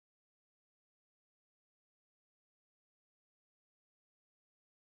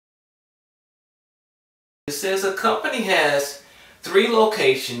It says a company has 3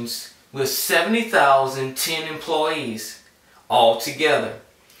 locations with 70,010 employees altogether.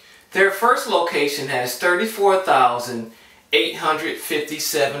 Their first location has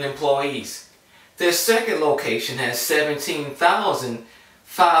 34,857 employees. Their second location has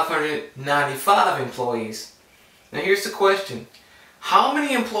 17,595 employees. Now here's the question. How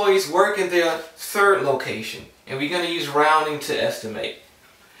many employees work in their third location? And we're going to use rounding to estimate.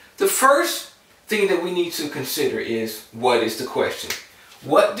 The first thing that we need to consider is, what is the question?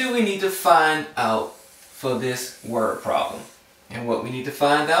 What do we need to find out for this word problem? And what we need to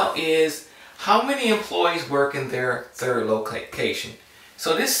find out is how many employees work in their third location.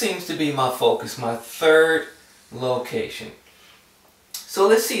 So this seems to be my focus, my third location. So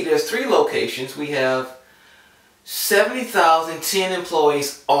let's see, there's 3 locations. We have 70,010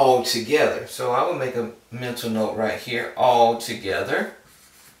 employees all together. So I will make a mental note right here, all together.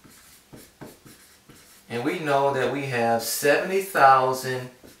 And we know that we have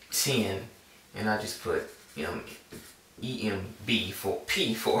 70,010, and I just put EMB for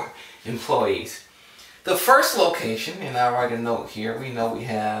P for employees. The first location, and I write a note here, we know we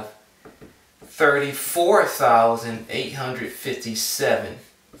have 34,857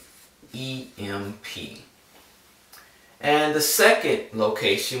 EMP. And the second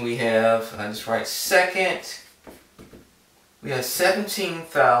location we have, I just write second, we have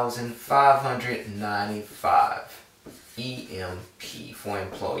 17,595 EMP for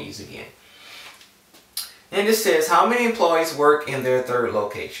employees again. And it says how many employees work in their third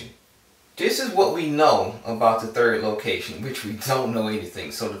location. This is what we know about the third location, which we don't know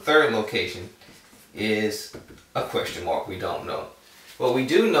anything. So the third location is a question mark. We don't know. But we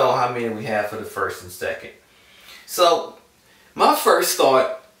do know how many we have for the first and second. So my first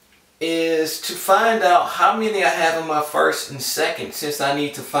thought is to find out how many I have in my first and second, since I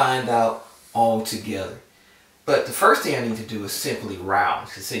need to find out all together. But the first thing I need to do is simply round.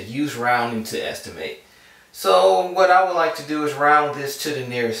 It said use rounding to estimate. So what I would like to do is round this to the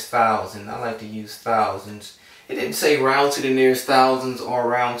nearest thousand. I like to use thousands. It didn't say round to the nearest thousands or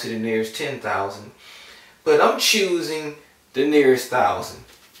round to the nearest 10,000. But I'm choosing the nearest thousand.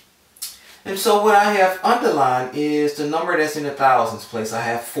 And so what I have underlined is the number that's in the thousands place. I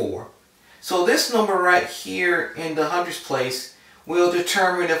have 4. So this number right here in the hundreds place will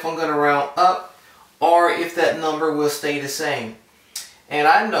determine if I'm going to round up or if that number will stay the same. And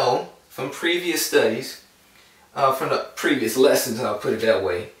I know from previous studies, from the previous lessons, I'll put it that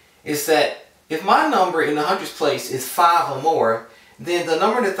way, is that if my number in the hundreds place is 5 or more, then the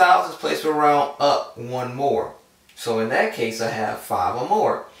number in the thousands place will round up 1 more. So in that case, I have 5 or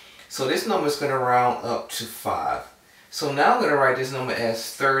more. So this number is going to round up to 5. So now I'm going to write this number as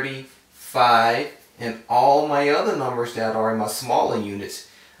 35, and all my other numbers that are in my smaller units,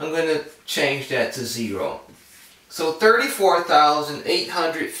 I'm going to change that to 0. So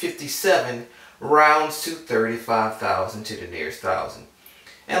 34,857 rounds to 35,000 to the nearest thousand.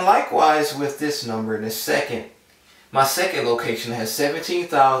 And likewise with this number in the second, my second location has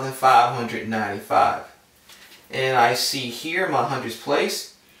 17,595. And I see here my hundreds place,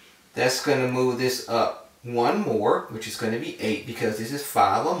 that's going to move this up 1 more, which is going to be 8 because this is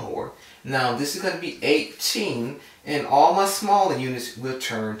 5 or more. Now this is going to be 18, and all my smaller units will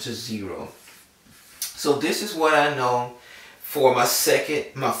turn to 0. So this is what I know for my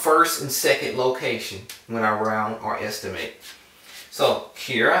first and second location when I round or estimate. So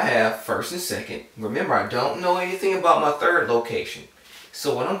here I have first and second. Remember, I don't know anything about my third location.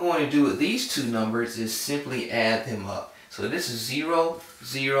 So what I'm going to do with these 2 numbers is simply add them up. So this is 0,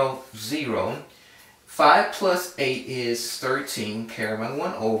 0, 0. 5 plus 8 is 13. Carry my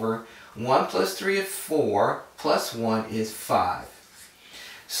 1 over. 1 plus 3 is 4. Plus 1 is 5.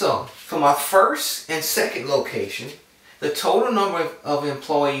 So for my first and second location, the total number of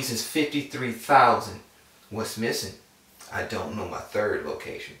employees is 53,000. What's missing? I don't know my third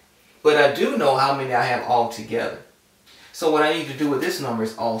location. But I do know how many I have all together. So what I need to do with this number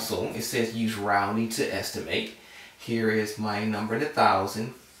is also, it says use rounding to estimate. Here is my number in the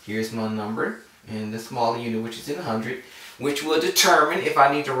thousand. Here's my number in the smaller unit, which is in 100, which will determine if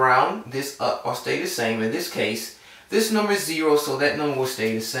I need to round this up or stay the same. In this case, this number is 0, so that number will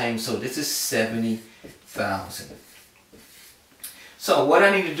stay the same. So this is 70,000. So what I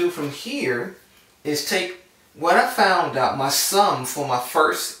need to do from here is take what I found out, my sum for my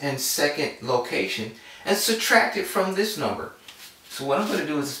first and second location, and subtract it from this number. So what I'm going to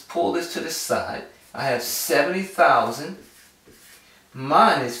do is pull this to the side. I have 70,000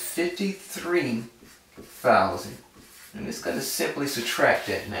 minus 53,000. And it's going to simply subtract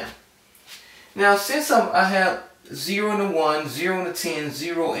that now. Now since I have 0 in the 1, 0 in the 10,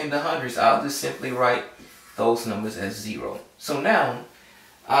 0 in the hundreds, I'll just simply write those numbers as 0. So now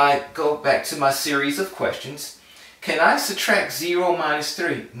I go back to my series of questions. Can I subtract 0 minus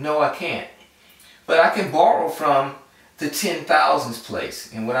 3? No, I can't. But I can borrow from the 10,000s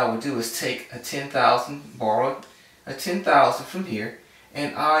place. And what I would do is take a 10,000, borrow a 10,000 from here,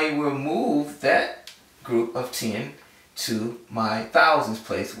 and I will move that group of 10 to my thousands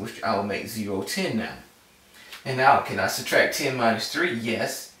place, which I will make 0, 10 now. And now, can I subtract 10 minus 3?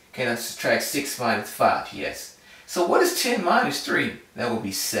 Yes. Can I subtract 6 minus 5? Yes. So what is 10 minus 3? That will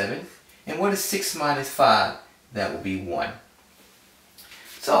be 7. And what is 6 minus 5? That will be 1.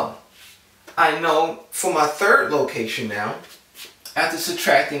 So, I know for my third location now, after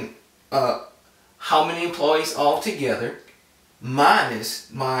subtracting how many employees altogether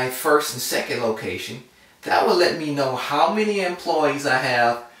minus my first and second location, that will let me know how many employees I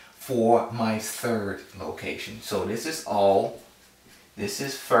have for my third location. So this is all. This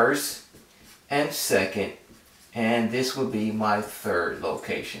is first and second, and this would be my third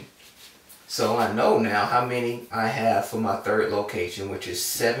location. So I know now how many I have for my third location, which is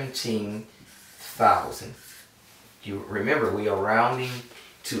 17,000. You remember, we are rounding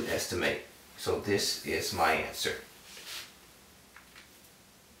to estimate. So this is my answer.